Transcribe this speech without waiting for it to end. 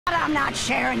I'm not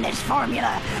sharing this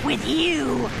formula with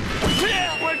you.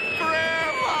 With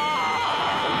Grandma!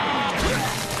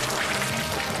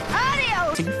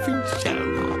 Adios! Different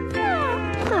sound.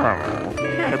 Oh,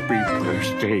 happy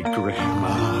birthday,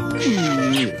 Grandma.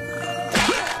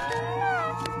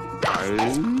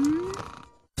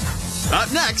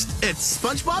 Up next, it's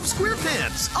SpongeBob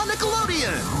SquarePants on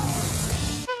Nickelodeon.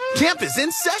 Camp is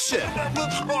in session.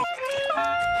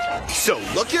 So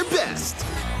look your best.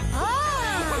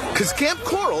 Cause Camp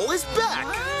Coral is back.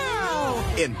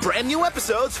 In brand new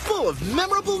episodes full of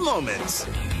memorable moments.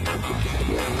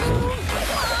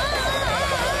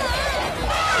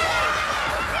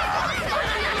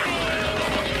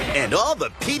 And all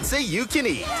the pizza you can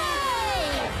eat.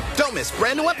 Don't miss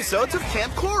brand new episodes of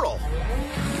Camp Coral.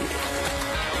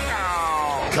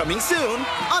 Coming soon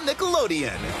on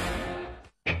Nickelodeon.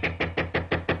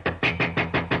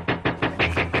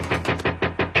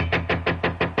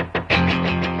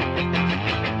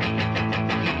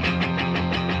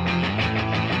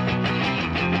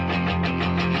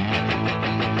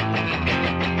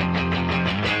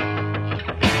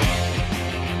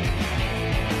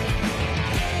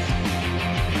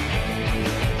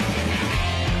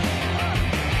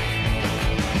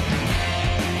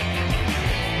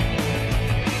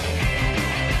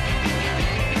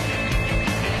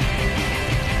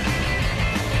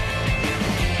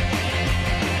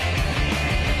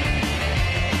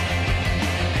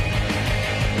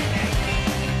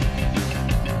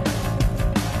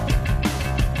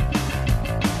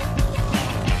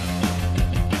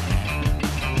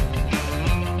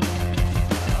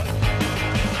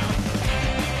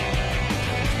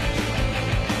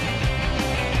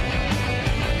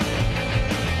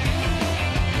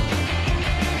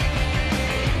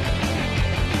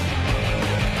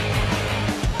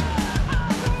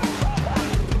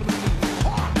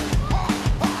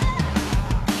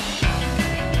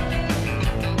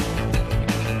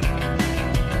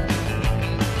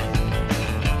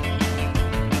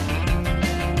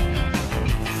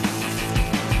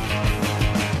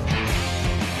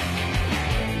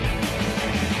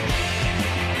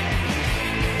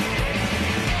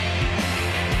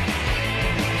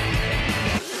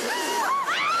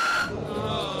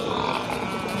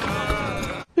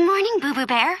 Boo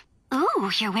Bear.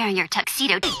 Ooh, you're wearing your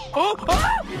tuxedo. Oh!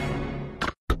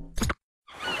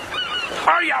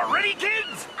 Are you ready,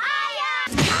 kids?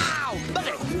 Ow!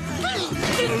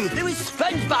 It was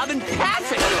SpongeBob and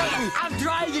Patrick. I'm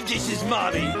drying the dishes,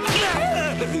 Mommy.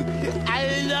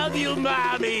 I love you,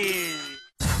 Mommy.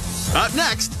 Up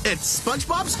next, it's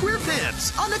SpongeBob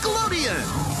SquarePants on Nickelodeon.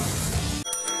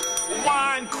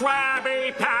 One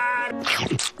Krabby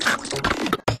Patty.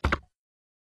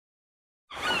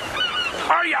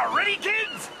 Are you ready,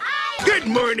 kids? Good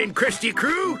morning, Krusty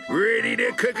Crew. Ready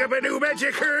to cook up a new batch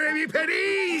of Krabby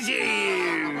Patties?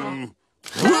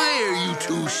 Why are you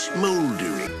two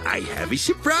smoldering? I have a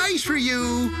surprise for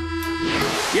you.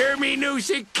 You're me new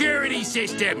security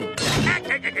system. Yay!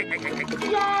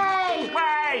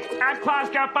 Wait, I'm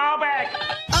claustrophobic.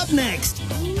 Up next,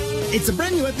 it's a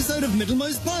brand new episode of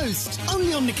Middlemost Post,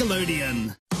 only on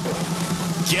Nickelodeon.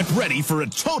 Get ready for a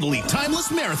totally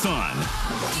timeless marathon.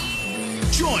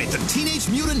 Join the Teenage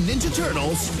Mutant Ninja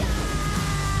Turtles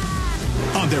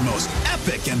on their most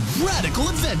epic and radical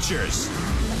adventures.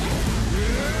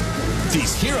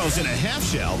 These heroes in a half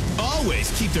shell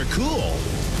always keep their cool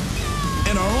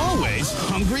and are always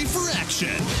hungry for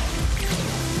action.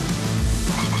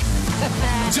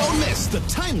 Don't miss the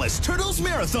timeless Turtles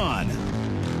Marathon.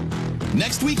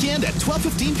 Next weekend at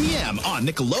 12:15 p.m. on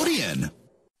Nickelodeon.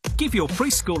 Give your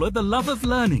preschooler the love of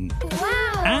learning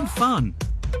and fun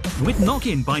with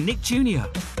Noggin by Nick Jr.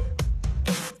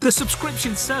 The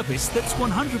subscription service that's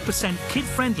 100%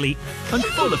 kid-friendly and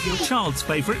full of your child's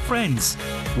favourite friends,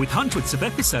 with hundreds of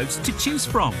episodes to choose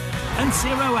from and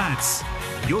 0 ads.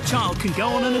 Your child can go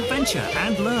on an adventure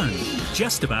and learn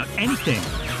just about anything.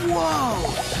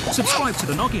 Whoa! Subscribe to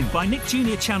the Noggin by Nick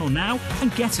Jr. channel now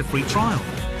and get a free trial.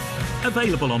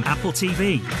 Available on Apple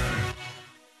TV.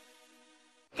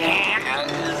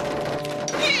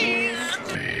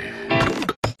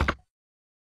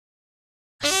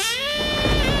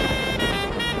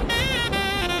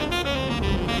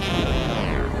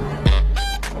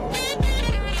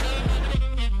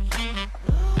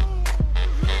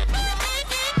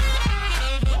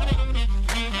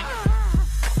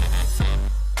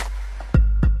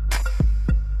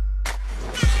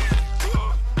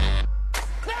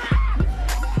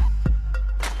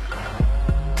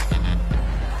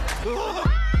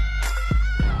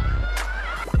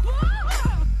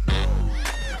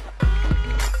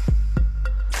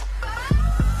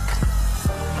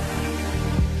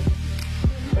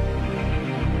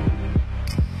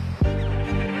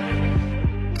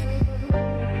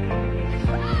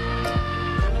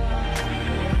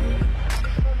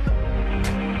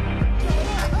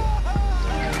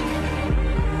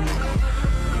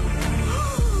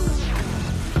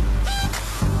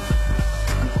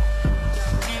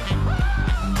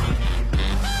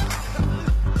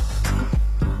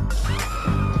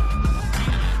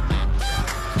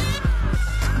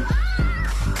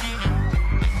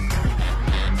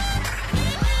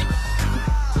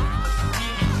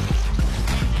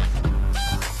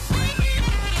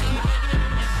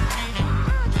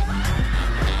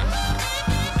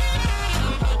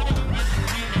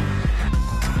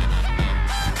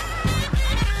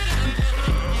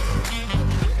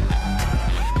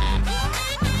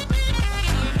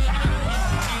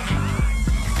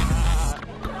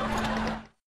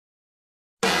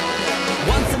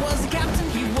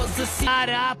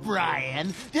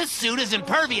 Brian. This suit is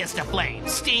impervious to flame,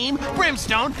 steam,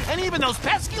 brimstone, and even those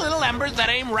pesky little embers that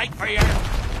aim right for your...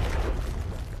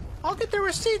 I'll get the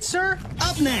receipt, sir.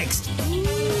 Up next,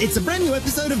 it's a brand new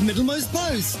episode of Middlemost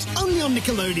Post, only on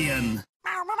Nickelodeon.